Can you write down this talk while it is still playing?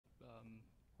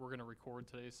we're going to record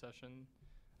today's session.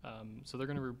 So they're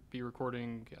going to be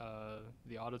recording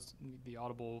the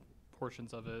audible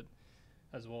portions of it,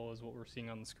 as well as what we're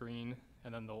seeing on the screen,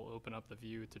 and then they'll open up the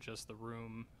view to just the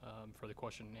room for the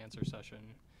question and answer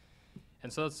session.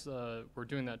 And so that's, we're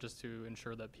doing that just to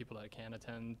ensure that people that can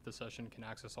attend the session can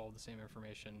access all the same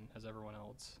information as everyone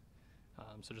else.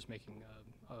 So just making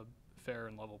a fair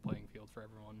and level playing field for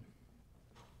everyone.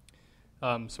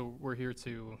 So we're here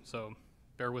so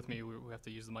bear with me, we have to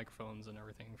use the microphones and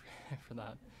everything for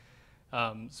that.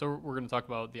 So we're going to talk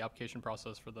about the application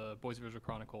process for the Boise Visual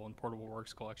Chronicle and Portable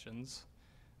Works collections.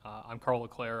 I'm Carl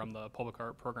LeClaire, I'm the Public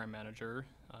Art Program Manager.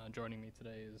 Joining me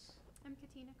today is... I'm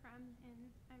Katina Crum, and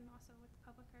I'm also with the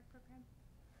Public Art Program.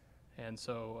 And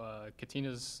so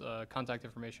Katina's contact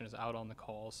information is out on the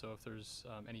call, so if there's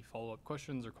any follow-up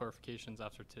questions or clarifications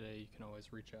after today, you can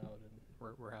always reach out, and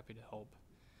we're happy to help.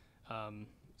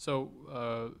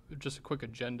 So just a quick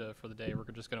agenda for the day. We're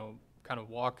just going to kind of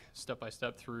walk step by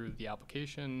step through the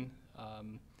application,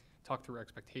 talk through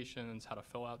expectations, how to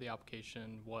fill out the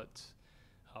application, what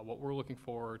we're looking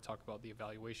for, talk about the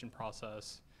evaluation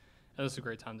process. And this is a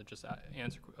great time to just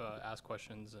ask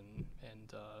questions and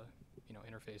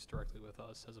interface directly with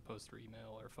us as opposed through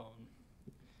email or phone.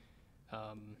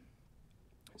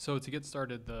 So to get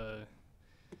started, the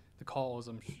call,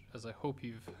 as I hope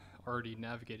you've already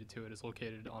navigated to it, is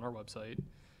located on our website.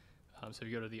 So if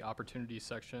you go to the opportunities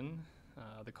section,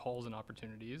 the calls and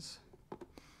opportunities.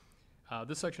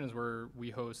 This section is where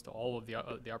we host all of the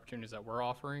opportunities that we're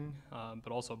offering,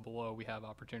 but also below we have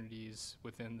opportunities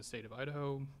within the state of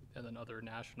Idaho, and then other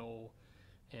national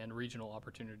and regional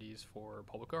opportunities for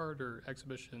public art or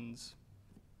exhibitions.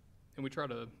 And we try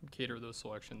to cater those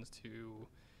selections to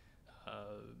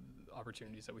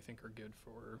opportunities that we think are good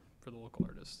for the local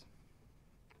artists.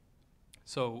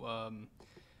 So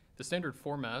the standard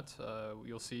format,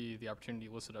 you'll see the opportunity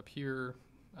listed up here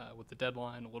with the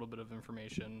deadline, a little bit of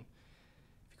information.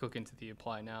 If you click into the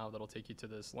Apply Now, that'll take you to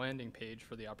this landing page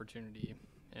for the opportunity.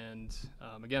 And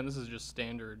again, this is just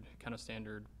standard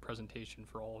presentation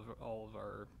for all of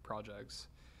our projects.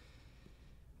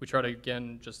 We try to,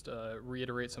 again, just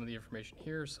reiterate some of the information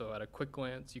here. So at a quick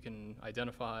glance, you can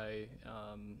identify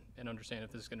and understand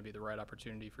if this is going to be the right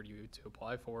opportunity for you to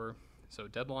apply for. So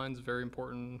deadline's very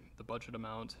important, the budget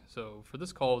amount. So for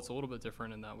this call, it's a little bit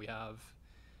different in that we have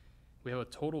a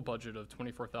total budget of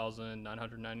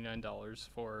 $24,999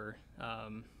 for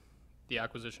the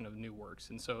acquisition of new works.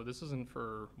 And so this isn't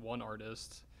for one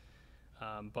artist,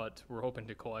 but we're hoping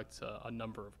to collect a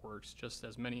number of works, just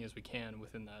as many as we can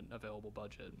within that available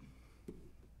budget.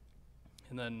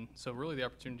 And then, so really the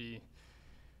opportunity,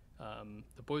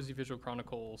 the Boise Visual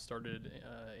Chronicle started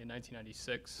in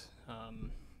 1996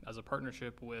 as a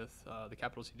partnership with the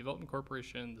Capital City Development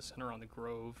Corporation, the Center on the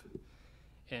Grove,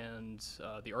 and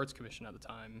the Arts Commission at the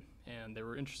time. And they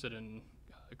were interested in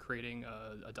creating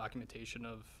a documentation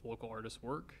of local artists'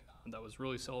 work that was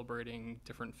really celebrating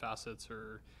different facets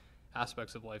or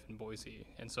aspects of life in Boise.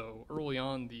 And so early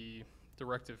on, the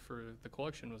directive for the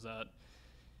collection was that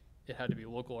it had to be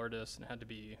local artists and it had to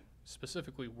be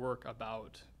specifically work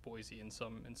about Boise in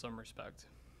some respect.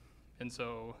 And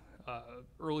so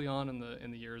early on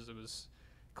in the years, it was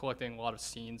collecting a lot of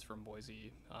scenes from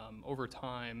Boise. Over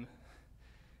time,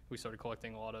 we started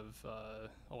collecting a lot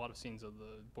of scenes of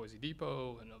the Boise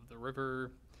Depot and of the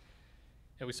river,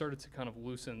 and we started to kind of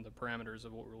loosen the parameters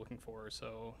of what we're looking for.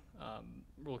 So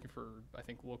we're looking for, I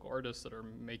think, local artists that are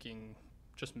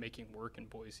just making work in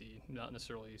Boise, not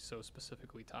necessarily so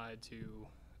specifically tied to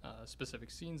specific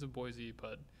scenes of Boise,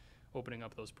 but opening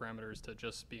up those parameters to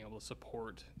just being able to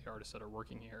support the artists that are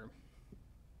working here.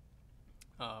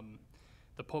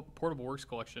 The Portable Works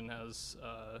collection has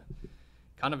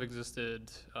kind of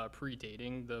existed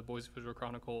predating the Boise Visual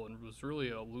Chronicle, and was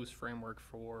really a loose framework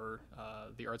for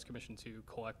the Arts Commission to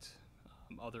collect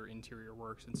other interior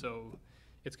works. And so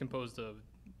it's composed of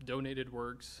donated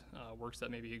works, works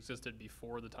that maybe existed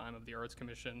before the time of the Arts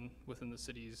Commission within the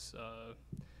city's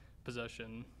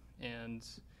possession. And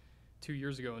 2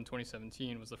 years ago in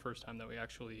 2017 was the first time that we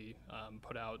actually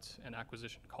put out an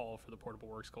acquisition call for the Portable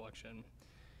Works collection.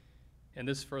 And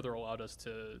this further allowed us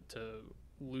to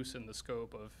loosen the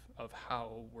scope of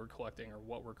how we're collecting or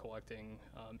what we're collecting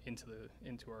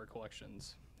into our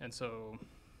collections. And so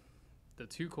the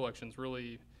two collections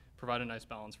really provide a nice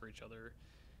balance for each other.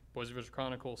 Boise Visual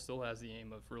Chronicle still has the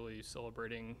aim of really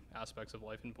celebrating aspects of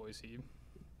life in Boise.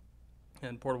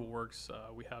 And Portable Works,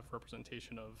 we have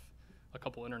representation of a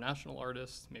couple international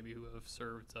artists, maybe who have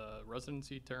served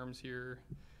residency terms here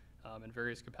in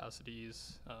various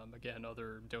capacities. Again,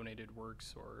 other donated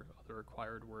works or other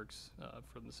acquired works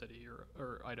from the city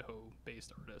or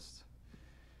Idaho-based artists.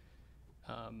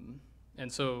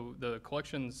 And so the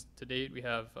collections to date, we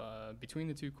have between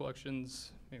the two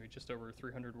collections, maybe just over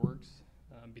 300 works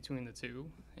between the two.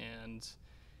 And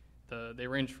they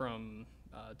range from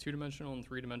two-dimensional and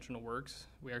three-dimensional works.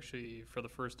 We actually, for the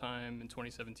first time in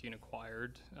 2017,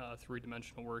 acquired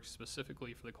three-dimensional works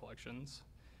specifically for the collections.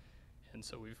 And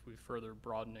so we've further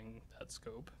broadening that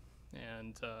scope.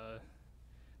 And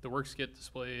the works get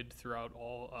displayed throughout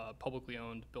all publicly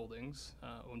owned buildings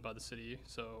owned by the city.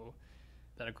 So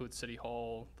that includes City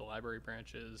Hall, the library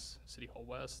branches, City Hall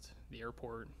West, the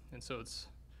airport. And so it's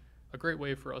a great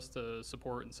way for us to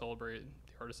support and celebrate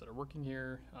the artists that are working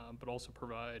here, but also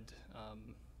provide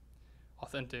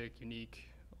authentic, unique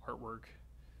artwork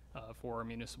for our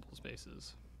municipal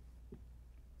spaces.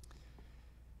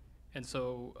 And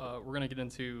so we're going to get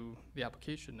into the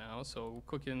application now. So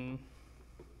click in,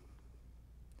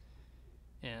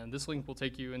 and this link will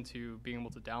take you into being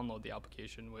able to download the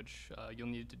application, which you'll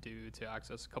need to do to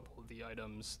access a couple of the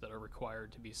items that are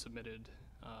required to be submitted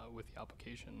with the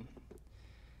application.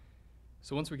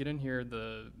 So once we get in here,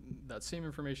 that same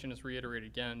information is reiterated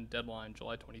again, deadline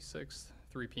July 26th,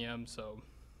 3 p.m. So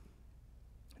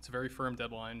it's a very firm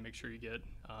deadline. Make sure you get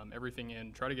everything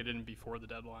in. Try to get it in before the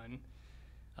deadline.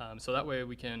 So that way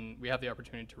we have the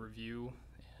opportunity to review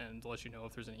and let you know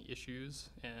if there's any issues,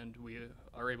 and we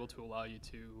are able to allow you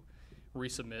to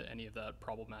resubmit any of that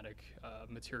problematic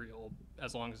material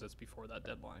as long as it's before that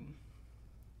deadline.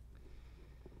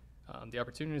 The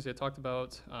opportunities I talked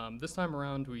about, this time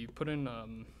around we put in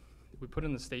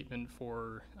the statement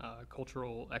for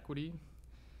cultural equity.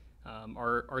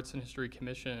 Our Arts and History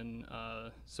Commission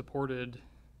supported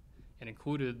and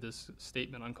included this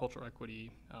statement on cultural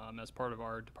equity as part of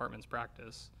our department's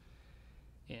practice.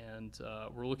 And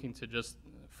we're looking to just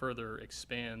further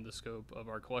expand the scope of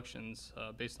our collections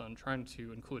based on trying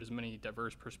to include as many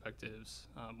diverse perspectives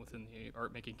within the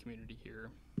art making community here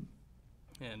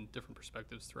and different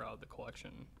perspectives throughout the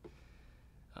collection.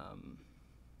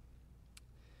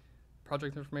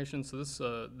 Project information,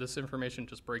 so this information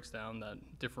just breaks down that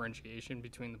differentiation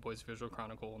between the Boise Visual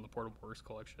Chronicle and the Portable Works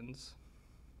collections.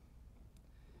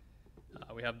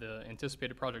 We have the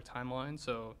anticipated project timeline.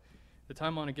 So the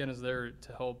timeline again is there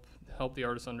to help the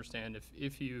artists understand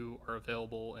if you are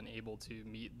available and able to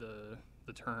meet the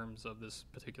terms of this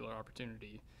particular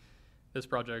opportunity. This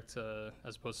project,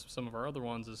 as opposed to some of our other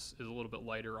ones, is a little bit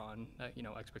lighter on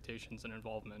expectations and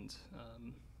involvement.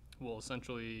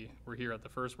 We're here at the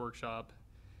first workshop.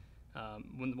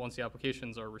 Once the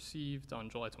applications are received on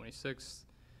July 26th,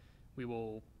 we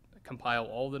will compile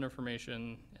all that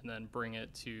information and then bring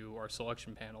it to our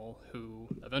selection panel, who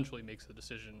eventually makes the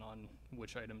decision on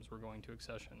which items we're going to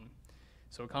accession.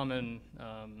 So a common,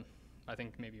 I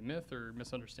think maybe myth or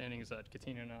misunderstanding is that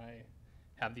Katina and I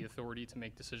have the authority to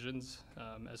make decisions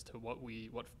as to what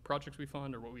projects we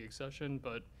fund or what we accession,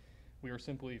 but we are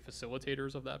simply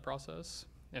facilitators of that process.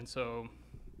 And so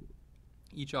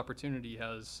each opportunity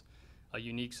has a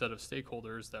unique set of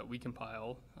stakeholders that we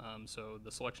compile. So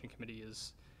the selection committee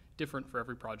is different for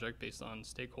every project based on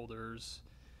stakeholders.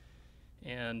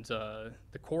 And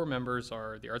the core members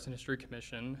are the Arts and History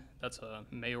Commission. That's a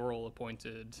mayoral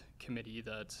appointed committee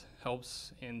that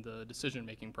helps in the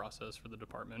decision-making process for the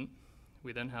department.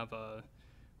 We then have a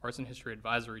Arts and History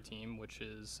Advisory Team, which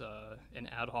is an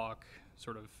ad hoc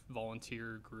sort of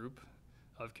volunteer group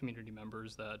of community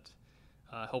members that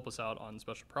help us out on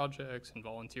special projects and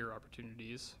volunteer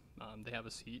opportunities. They have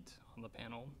a seat on the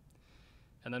panel.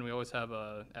 And then we always have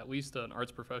at least an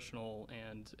arts professional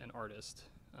and an artist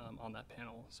on that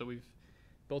panel. So we've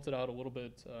built it out a little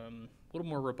bit, a little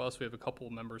more robust. We have a couple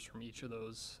members from each of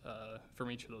those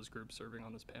groups serving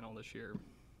on this panel this year.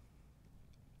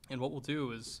 And what we'll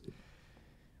do is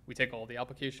we take all the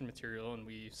application material and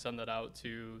we send that out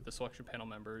to the selection panel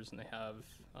members, and they have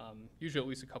usually at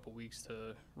least a couple weeks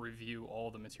to review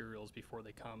all the materials before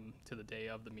they come to the day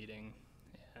of the meeting.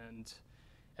 And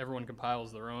everyone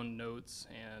compiles their own notes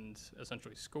and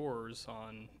essentially scores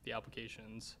on the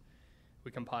applications.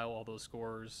 We compile all those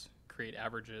scores, create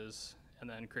averages, and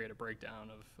then create a breakdown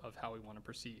of how we want to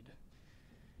proceed.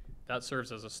 That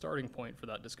serves as a starting point for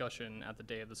that discussion at the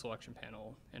day of the selection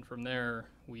panel. And from there,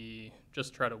 we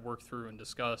just try to work through and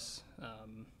discuss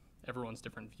everyone's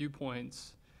different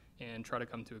viewpoints and try to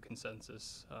come to a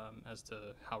consensus as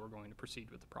to how we're going to proceed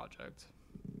with the project.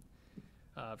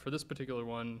 For this particular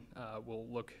one, we'll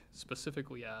look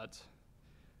specifically at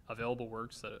available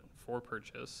works for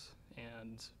purchase,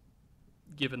 and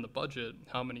given the budget,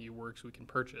 how many works we can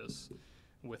purchase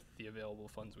with the available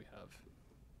funds we have.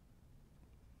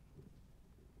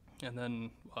 And then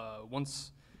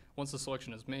once the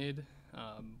selection is made,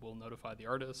 we'll notify the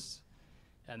artists,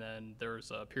 And then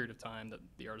there's a period of time that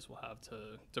the artist will have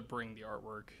to bring the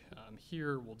artwork.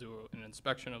 Here, we'll do an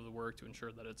inspection of the work to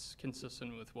ensure that it's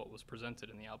consistent with what was presented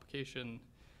in the application,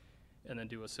 and then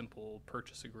do a simple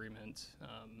purchase agreement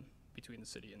between the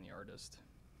city and the artist.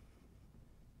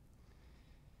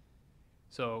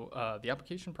 So the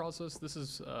application process, this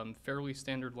is fairly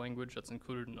standard language that's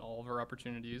included in all of our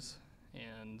opportunities,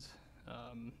 and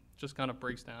just kind of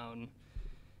breaks down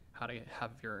how to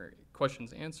have your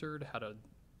questions answered, how to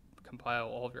compile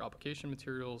all of your application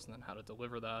materials, and then how to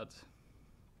deliver that.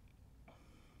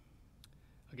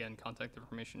 Again, contact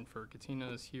information for Katina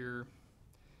is here.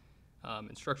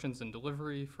 Instructions and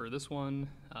delivery for this one,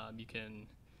 you can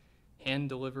hand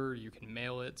deliver, you can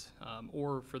mail it,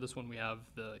 or for this one we have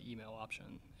the email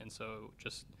option. And so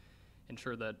just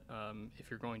ensure that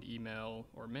if you're going to email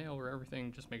or mail or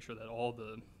everything, just make sure that all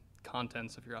the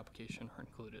contents of your application are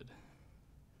included.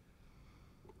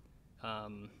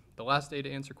 The last day to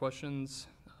answer questions,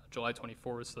 July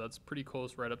 24th, so that's pretty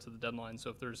close right up to the deadline. So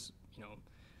if there's,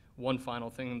 one final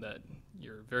thing that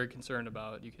you're very concerned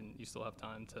about, you still have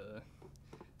time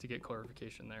to get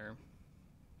clarification there.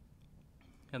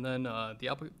 And then the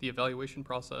evaluation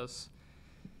process,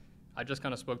 I just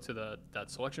kind of spoke to that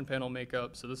selection panel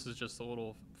makeup. So this is just a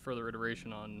little further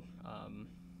iteration on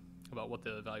about what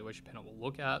the evaluation panel will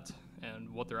look at and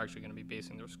what they're actually going to be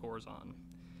basing their scores on.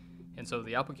 And so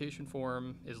the application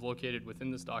form is located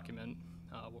within this document.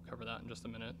 We'll cover that in just a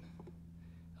minute.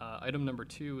 Item number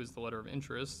 2 is the letter of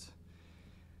interest.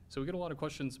 So we get a lot of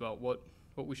questions about what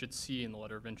we should see in the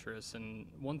letter of interest. And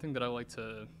one thing that I like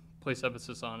to place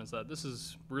emphasis on is that this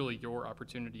is really your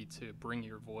opportunity to bring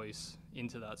your voice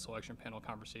into that selection panel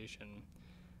conversation.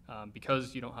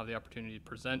 Because you don't have the opportunity to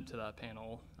present to that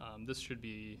panel, this should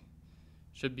be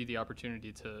the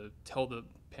opportunity to tell the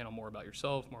panel more about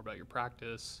yourself, more about your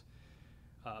practice,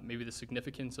 maybe the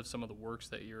significance of some of the works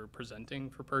that you're presenting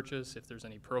for purchase, if there's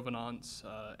any provenance,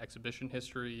 exhibition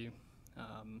history,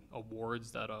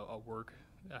 awards that a work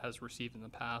has received in the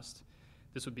past.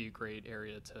 This would be a great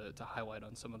area to highlight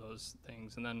on some of those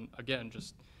things. And then again,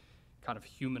 just kind of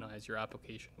humanize your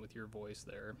application with your voice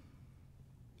there.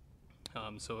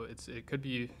 So it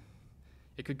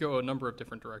could go a number of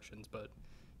different directions, but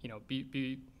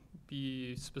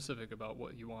be specific about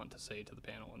what you want to say to the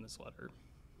panel in this letter.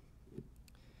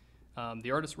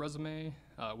 The artist's resume,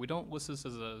 we don't list this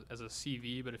as a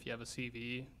CV, but if you have a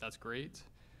CV, that's great.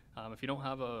 If you don't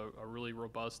have a really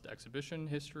robust exhibition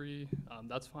history,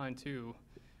 that's fine too.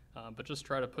 But just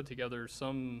try to put together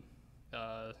some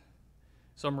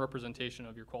representation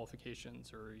of your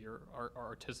qualifications or your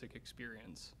artistic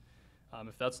experience.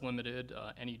 If that's limited,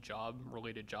 any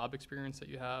related job experience that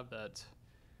you have that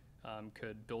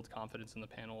could build confidence in the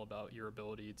panel about your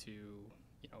ability to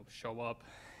show up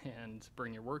and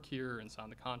bring your work here and sign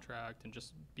the contract and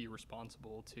just be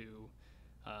responsible to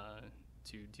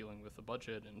dealing with the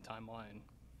budget and timeline.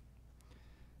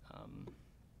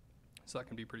 So that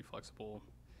can be pretty flexible.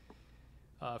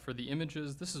 For the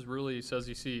images, this is really, so as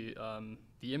you see,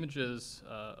 the images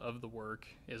of the work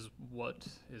is what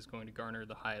is going to garner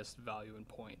the highest value and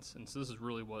points. And so this is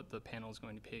really what the panel is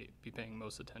going to be paying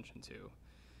most attention to.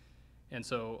 And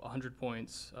so 100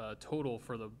 points total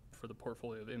for the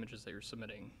portfolio of images that you're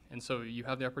submitting. And so you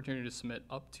have the opportunity to submit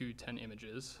up to 10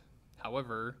 images.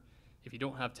 However, if you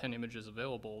don't have 10 images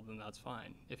available, then that's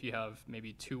fine. If you have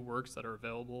maybe 2 works that are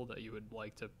available that you would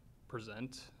like to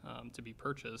present to be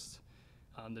purchased,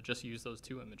 to just use those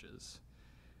 2 images.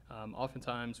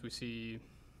 Oftentimes we see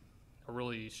a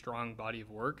really strong body of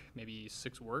work, maybe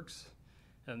 6 works,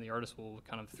 and the artist will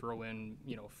kind of throw in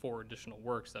 4 additional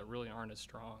works that really aren't as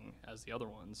strong as the other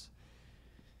ones.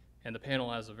 And the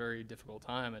panel has a very difficult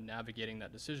time in navigating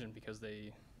that decision because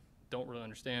they don't really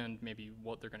understand maybe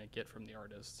what they're going to get from the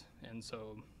artist. And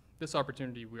so this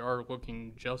opportunity, we are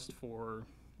looking just for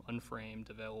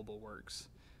unframed available works.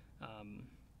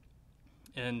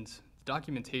 And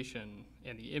documentation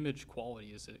and the image quality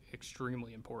is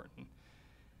extremely important.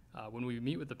 When we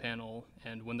meet with the panel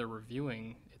and when they're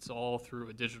reviewing, it's all through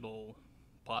a digital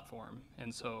platform.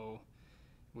 And so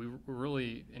we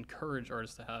really encourage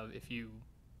artists to have, if you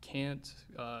can't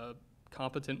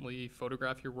competently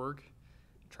photograph your work,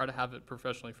 try to have it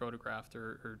professionally photographed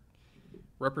or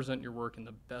represent your work in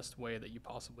the best way that you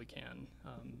possibly can.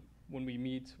 When we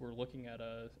meet, we're looking at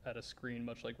a screen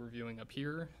much like we're viewing up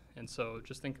here, and so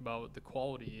just think about the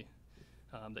quality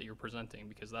that you're presenting,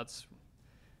 because that's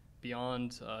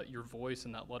beyond your voice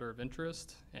and that letter of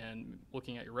interest, and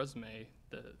looking at your resume,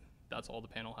 that's all the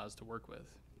panel has to work with.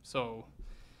 So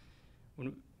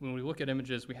when we look at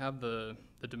images, we have the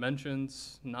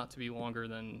dimensions not to be longer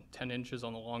than 10 inches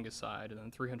on the longest side, and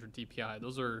then 300 dpi.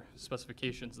 Those are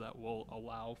specifications that will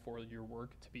allow for your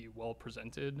work to be well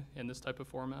presented in this type of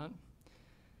format.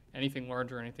 Anything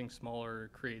larger, anything smaller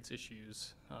creates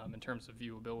issues in terms of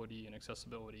viewability and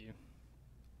accessibility.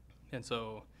 And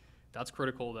so that's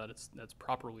critical that that's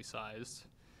properly sized.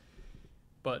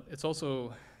 But it's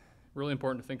also really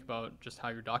important to think about just how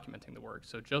you're documenting the work.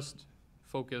 So just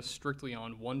focus strictly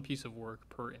on one piece of work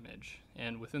per image.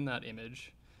 And within that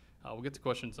image, we'll get to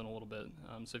questions in a little bit,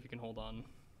 so if you can hold on.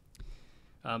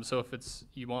 So if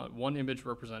you want one image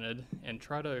represented, and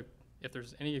try to, if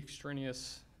there's any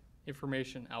extraneous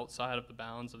information outside of the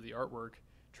bounds of the artwork,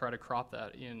 try to crop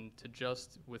that into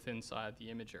just inside the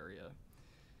image area.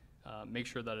 Make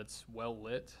sure that it's well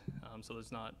lit, so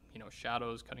there's not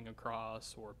shadows cutting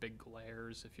across or big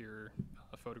glares if you're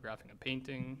photographing a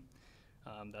painting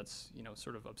that's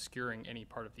sort of obscuring any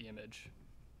part of the image.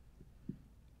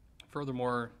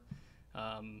 Furthermore,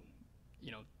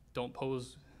 don't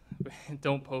pose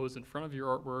don't pose in front of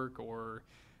your artwork, or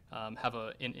have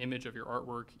an image of your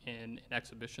artwork in an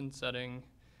exhibition setting.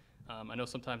 I know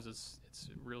sometimes it's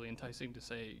really enticing to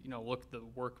say, look, the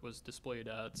work was displayed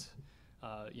at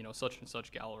such and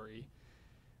such gallery,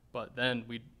 but then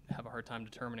we'd have a hard time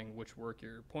determining which work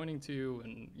you're pointing to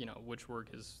and which work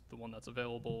is the one that's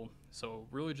available. So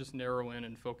really just narrow in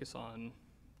and focus on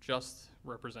just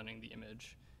representing the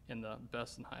image in the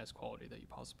best and highest quality that you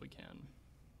possibly can.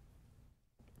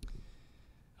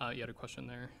 You had a question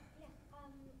there? Yeah,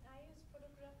 I was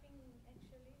photographing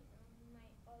actually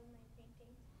all my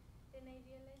paintings. Then I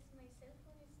realized my cell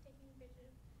phone is taking better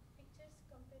pictures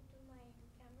compared to my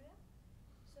camera.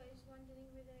 So I was wondering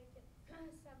whether I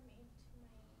can submit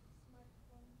my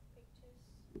smartphone pictures.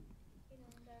 When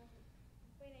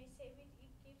I save it, it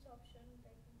gives option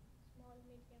like small,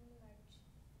 medium, large.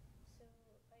 So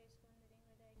I was wondering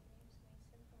whether I can use my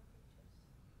cell phone pictures.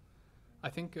 I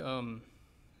think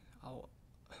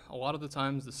a lot of the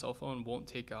times the cell phone won't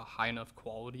take a high enough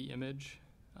quality image.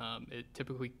 I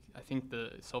think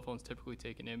the cell phones typically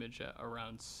take an image at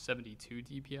around 72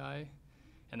 dpi,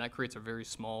 and that creates a very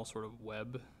small sort of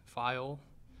web file.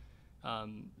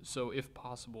 So if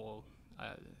possible,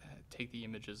 take the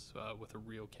images with a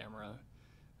real camera,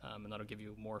 and that'll give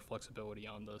you more flexibility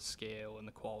on the scale and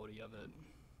the quality of it.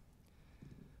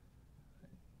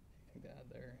 Anything to add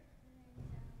there?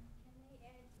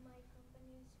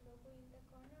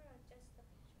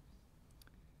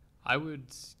 I would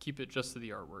keep it just to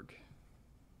the artwork.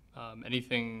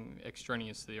 Anything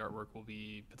extraneous to the artwork will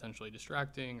be potentially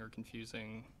distracting or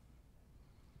confusing.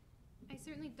 I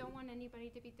certainly don't want anybody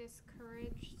to be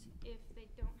discouraged if they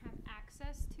don't have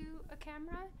access to a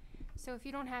camera. So if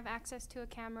you don't have access to a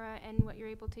camera and what you're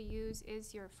able to use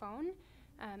is your phone,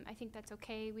 I think that's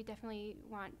okay. We definitely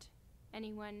want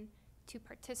anyone to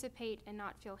participate and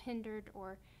not feel hindered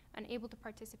or unable to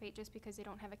participate just because they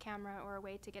don't have a camera or a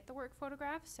way to get the work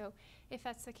photographed. So if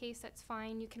that's the case, that's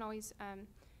fine. You can always,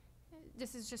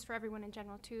 this is just for everyone in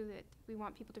general too, that we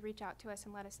want people to reach out to us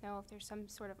and let us know if there's some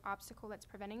sort of obstacle that's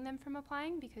preventing them from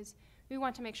applying, because we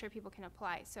want to make sure people can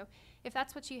apply. So if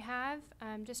that's what you have,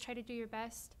 just try to do your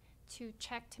best to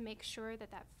check to make sure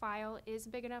that that file is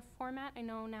big enough format. I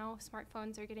know now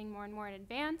smartphones are getting more and more in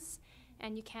advance,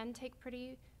 and you can take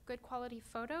pretty good quality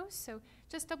photos, so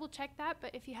just double check that.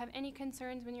 But if you have any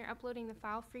concerns when you're uploading the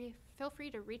file, feel free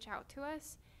to reach out to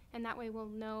us, and that way we'll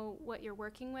know what you're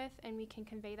working with and we can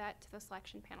convey that to the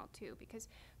selection panel too, because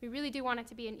we really do want it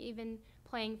to be an even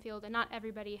playing field, and not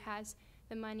everybody has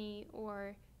the money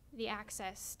or the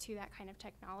access to that kind of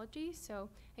technology. So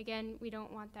again, we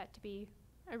don't want that to be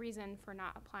a reason for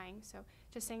not applying. So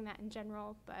just saying that in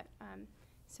general, but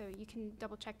so you can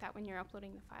double check that when you're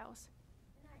uploading the files.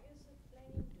 Planning to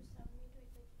submit with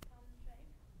a thumb drive,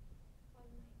 all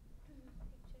my pictures in a thumb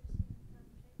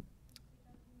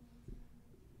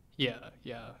drive.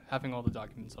 Yeah, having all the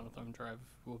documents on a thumb drive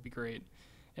will be great.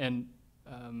 And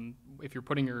if you're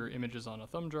putting your images on a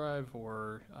thumb drive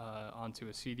or onto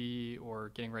a CD or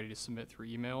getting ready to submit through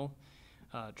email,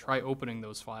 try opening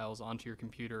those files onto your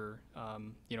computer,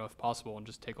 if possible, and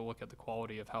just take a look at the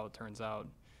quality of how it turns out.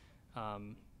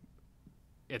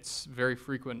 It's very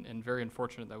frequent and very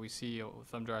unfortunate that we see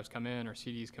thumb drives come in or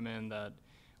CDs come in that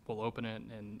we'll open it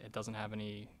and it doesn't have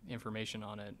any information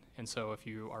on it. And so if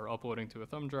you are uploading to a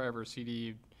thumb drive or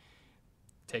CD,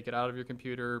 take it out of your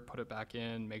computer, put it back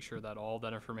in, make sure that all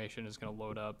that information is going to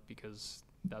load up, because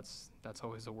that's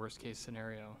always the worst case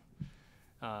scenario.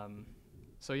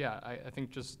 So yeah, I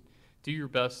think just do your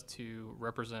best to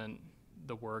represent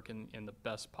the work in the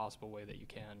best possible way that you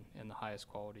can, in the highest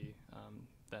quality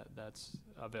that's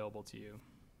available to you.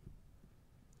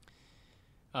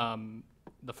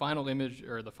 The final image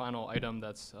or the final item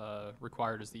that's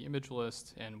required is the image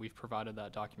list, and we've provided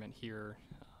that document here.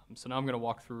 So now I'm going to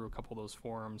walk through a couple of those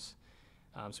forms.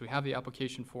 So we have the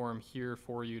application form here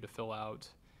for you to fill out.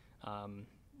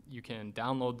 You can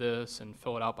download this and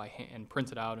fill it out by hand, and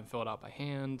print it out and fill it out by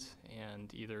hand,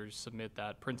 and either submit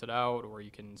that printed out or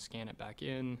you can scan it back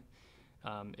in.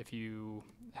 If you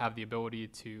have the ability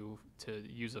to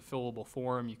use a fillable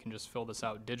form, you can just fill this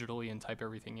out digitally and type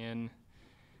everything in.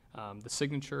 The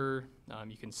signature,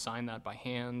 you can sign that by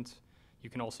hand. You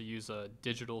can also use a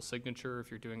digital signature if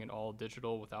you're doing it all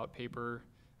digital without paper.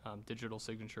 Digital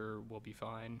signature will be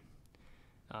fine.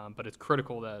 But it's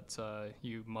critical that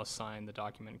you must sign the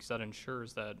document because that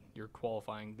ensures that you're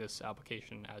qualifying this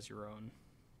application as your own.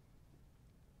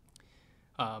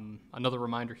 Another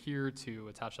reminder here to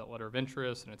attach that letter of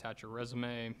interest and attach your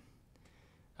resume.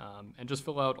 And just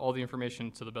fill out all the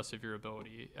information to the best of your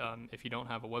ability. If you don't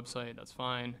have a website, that's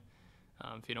fine.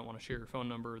 If you don't want to share your phone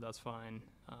number, that's fine.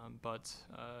 But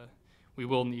we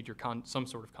will need your some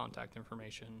sort of contact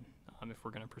information if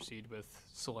we're going to proceed with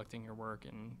selecting your work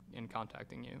and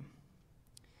contacting you.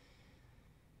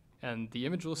 And the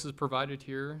image list is provided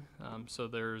here. So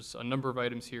there's a number of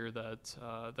items here that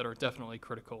are definitely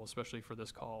critical, especially for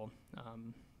this call.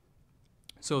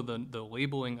 So the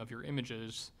labeling of your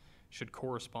images should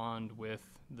correspond with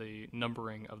the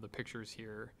numbering of the pictures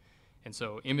here. And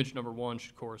so image number 1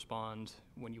 should correspond,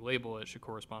 when you label it, should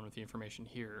correspond with the information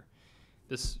here.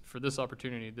 For this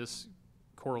opportunity, this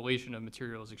correlation of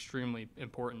material is extremely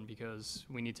important because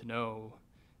we need to know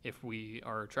if we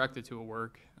are attracted to a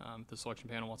work, if the selection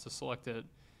panel wants to select it,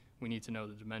 we need to know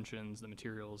the dimensions, the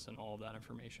materials, and all of that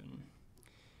information.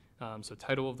 So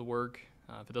title of the work,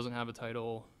 if it doesn't have a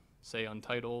title, say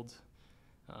untitled.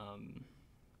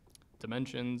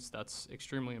 Dimensions, that's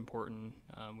extremely important.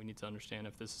 We need to understand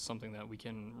if this is something that we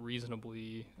can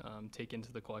reasonably take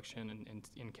into the collection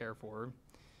and care for.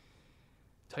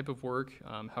 Type of work,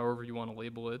 however you want to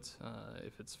label it,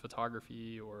 if it's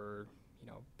photography or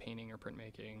painting or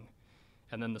printmaking.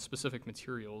 And then the specific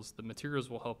materials. The materials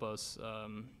will help us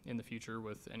in the future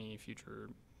with any future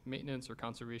maintenance or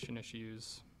conservation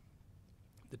issues.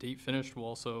 The date finished will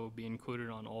also be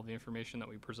included on all the information that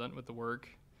we present with the work.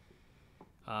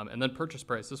 And then purchase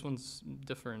price. This one's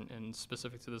different and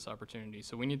specific to this opportunity.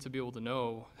 So we need to be able to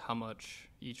know how much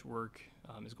each work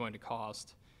is going to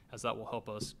cost, as that will help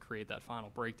us create that final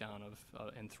breakdown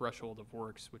of and threshold of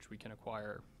works which we can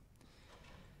acquire.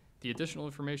 The additional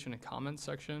information and comments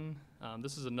section,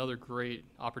 this is another great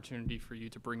opportunity for you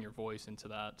to bring your voice into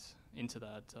that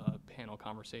panel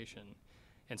conversation.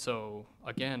 And so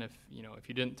again, if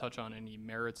you didn't touch on any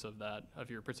merits of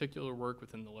your particular work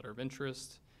within the letter of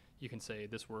interest, you can say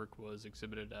this work was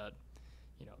exhibited at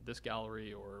this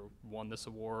gallery or won this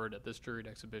award at this juried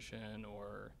exhibition,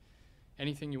 or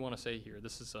anything you want to say here.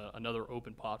 This is another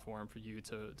open platform for you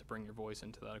to bring your voice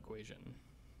into that equation.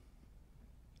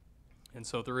 And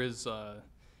so there is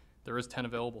 10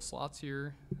 available slots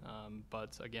here,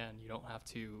 but again, you don't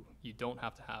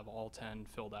have to have all 10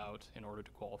 filled out in order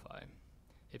to qualify.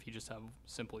 If you just have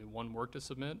simply one work to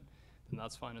submit, then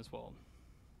that's fine as well.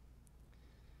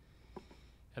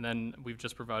 And then we've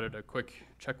just provided a quick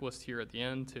checklist here at the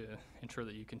end to ensure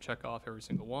that you can check off every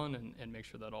single one and make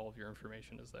sure that all of your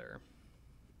information is there.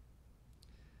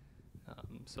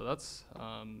 So that's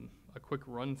a quick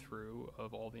run through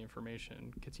of all the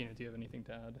information. Katina, do you have anything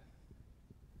to add?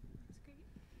 That's great.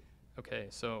 Okay,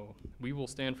 so we will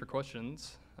stand for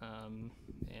questions,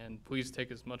 and please take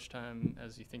as much time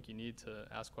as you think you need to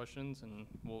ask questions, and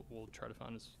we'll try to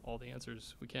find all the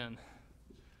answers we can.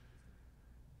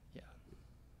 Yeah.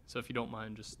 So if you don't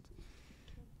mind just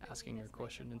asking your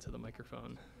question into the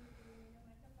microphone.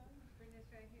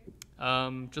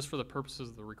 Just for the purposes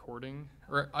of the recording,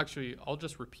 or actually, I'll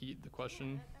just repeat the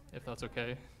question, if that's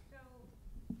okay. So,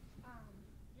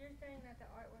 you're saying that the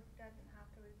artwork doesn't have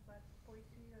to reflect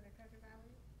Boise or the Treasure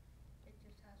Valley? It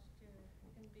just has to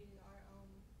be our own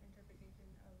interpretation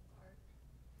of art?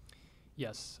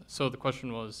 Yes. So the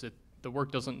question was, the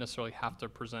work doesn't necessarily have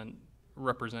to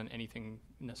represent anything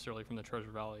necessarily from the Treasure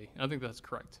Valley. And I think that's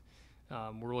correct.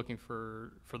 We're looking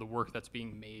for the work that's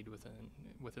being made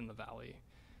within the valley.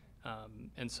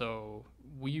 And so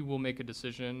we will make a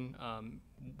decision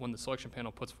when the selection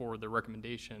panel puts forward their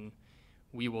recommendation.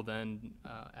 We will then,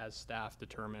 as staff,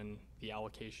 determine the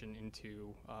allocation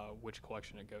into which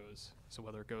collection it goes. So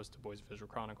whether it goes to Boise Visual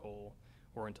Chronicle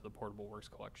or into the Portable Works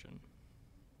collection.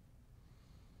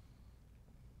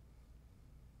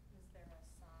 Is there a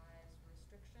size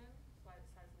restriction,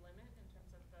 size limit in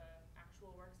terms of the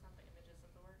actual works, not the images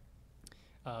of the work?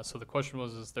 So the question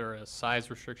was, is there a size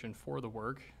restriction for the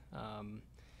work?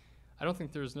 I don't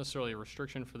think there's necessarily a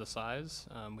restriction for the size.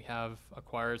 We have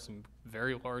acquired some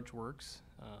very large works,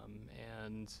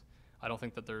 and I don't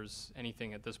think that there's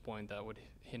anything at this point that would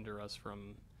hinder us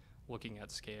from looking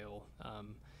at scale.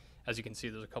 As you can see,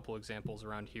 there's a couple examples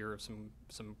around here of some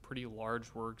pretty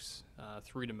large works,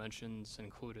 3 dimensions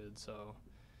included. So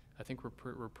I think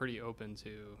we're pretty open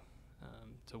to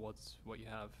what you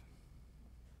have.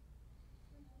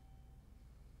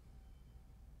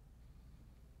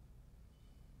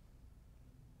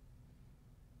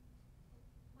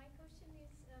 My question is,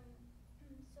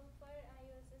 so far I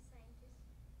was a scientist,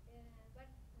 but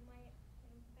my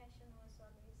passion was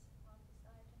always office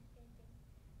art and painting,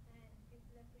 and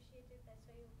people appreciate it. That's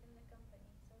why I opened the company.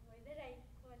 So whether I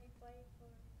qualify for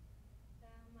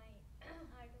my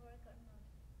artwork or not,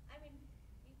 I mean,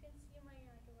 you can see my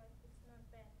artwork; it's not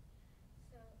bad.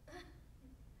 So,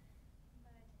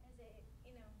 but as a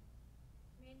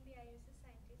mainly I was a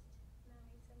scientist. Now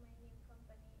it's my new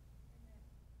company, and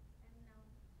I'm now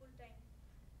full time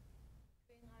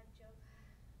doing art job.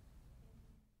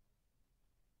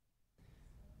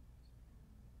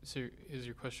 So is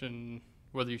your question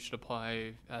whether you should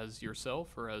apply as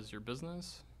yourself or as your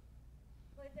business?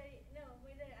 Whether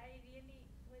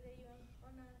whether you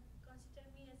wanna consider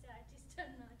me as an artist or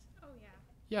not. Oh yeah,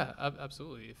 Yeah,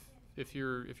 absolutely. If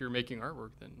you're making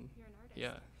artwork, then you're an artist.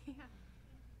 yeah. Yeah.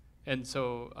 And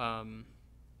so,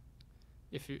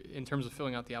 if you, in terms of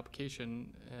filling out the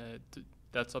application,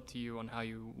 that's up to you on how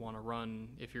you want to run.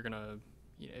 If you're gonna,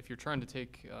 if you're trying to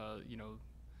take,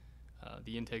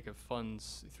 the intake of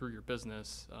funds through your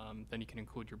business, then you can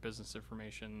include your business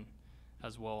information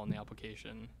as well on the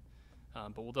application.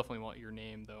 But we'll definitely want your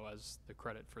name though as the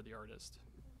credit for the artist.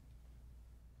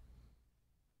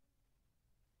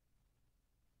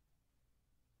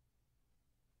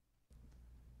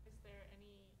 Is there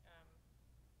any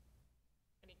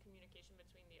communication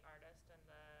between the artist and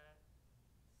the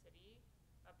city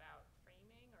about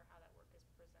framing or how that work is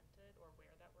presented or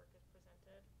where that work is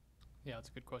presented? Yeah, that's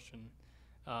a good question.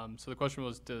 So the question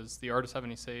was, does the artist have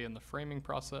any say in the framing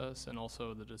process and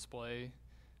also the display?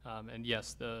 And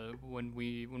yes, when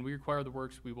we acquire the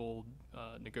works, we will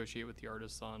negotiate with the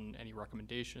artists on any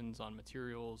recommendations on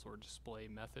materials or display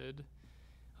method.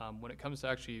 When it comes to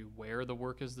actually where the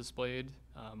work is displayed,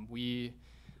 we,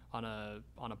 on a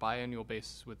biannual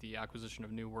basis with the acquisition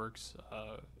of new works,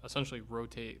 essentially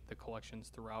rotate the collections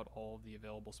throughout all of the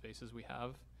available spaces we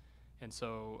have. And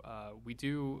so we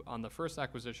do, on the first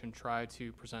acquisition, try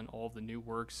to present all of the new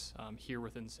works here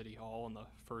within City Hall in the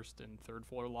 1st and 3rd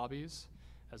floor lobbies,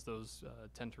 as those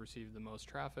tend to receive the most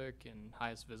traffic and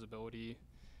highest visibility.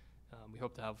 We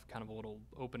hope to have kind of a little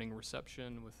opening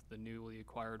reception with the newly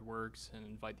acquired works and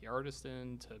invite the artist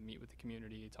in to meet with the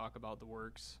community, talk about the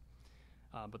works.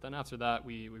 But then after that,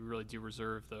 we really do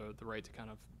reserve the right to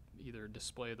kind of either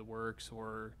display the works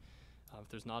or if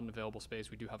there's not an available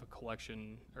space, we do have a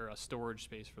collection or a storage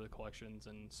space for the collections,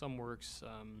 and some works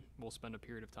we'll spend a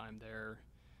period of time there.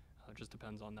 It just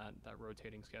depends on that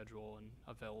rotating schedule and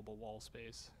available wall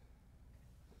space.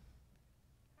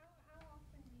 How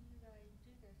often do you guys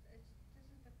do this? This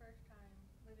is the first time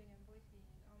living in Boise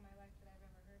in all my life that I've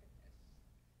ever heard of this.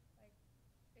 Like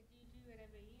do you do it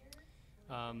every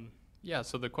year? Yeah,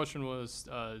 so the question was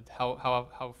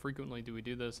how frequently do we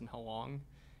do this and how long?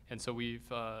 And so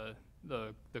we've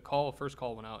the first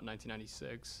call went out in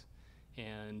 1996,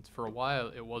 and for a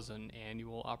while it was an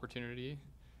annual opportunity,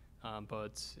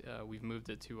 but we've moved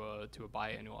it to a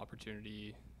biannual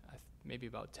opportunity maybe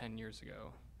about 10 years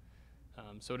ago.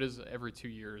 So it is every 2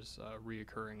 years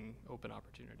reoccurring open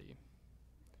opportunity.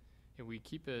 And we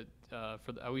keep it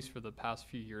at least for the past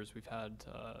few years we've had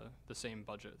the same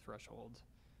budget threshold.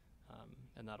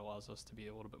 And that allows us to be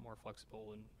a little bit more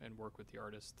flexible and work with the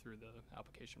artist through the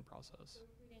application process. So if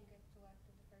we didn't get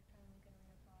selected the first time, we can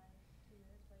reapply 2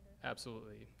 years later?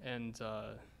 Absolutely. And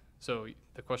so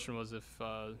the question was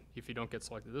if you don't get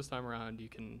selected this time around, you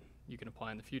can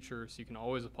apply in the future. So you can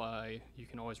always apply. You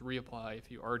can always reapply.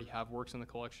 If you already have works in the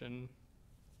collection,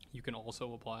 you can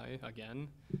also apply again.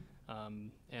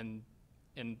 And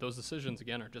those decisions,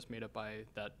 again, are just made up by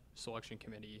that selection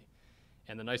committee.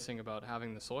 And the nice thing about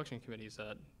having the selection committee is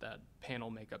that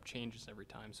panel makeup changes every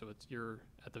time. So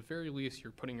at the very least,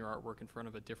 you're putting your artwork in front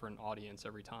of a different audience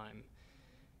every time.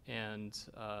 And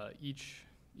each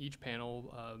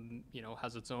panel,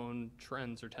 has its own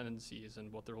trends or tendencies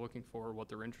and what they're looking for, what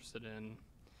they're interested in.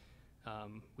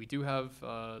 We do have,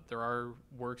 there are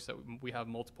works that we have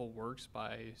multiple works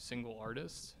by single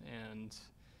artists, and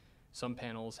some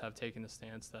panels have taken the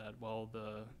stance that, well,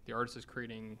 the artist is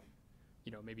creating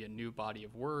maybe a new body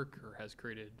of work or has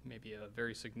created maybe a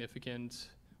very significant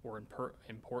or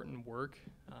important work,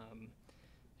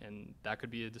 and that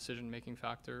could be a decision-making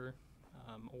factor.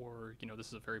 Or this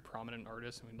is a very prominent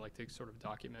artist, and we'd like to sort of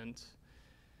document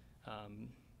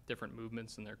different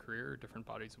movements in their career, different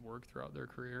bodies of work throughout their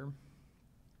career.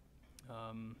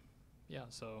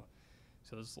 So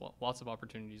there's lots of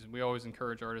opportunities, and we always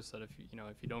encourage artists that if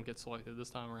you don't get selected this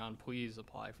time around, please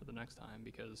apply for the next time,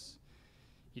 because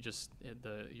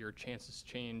your chances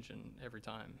change and every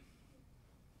time.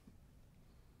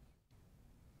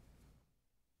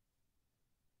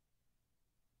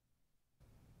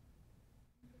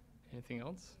 Anything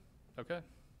else? Okay.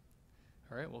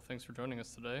 All right. Well, thanks for joining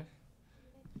us today.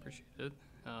 Appreciate it.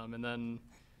 And then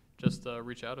just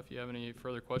reach out if you have any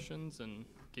further questions and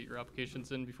get your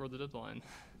applications in before the deadline.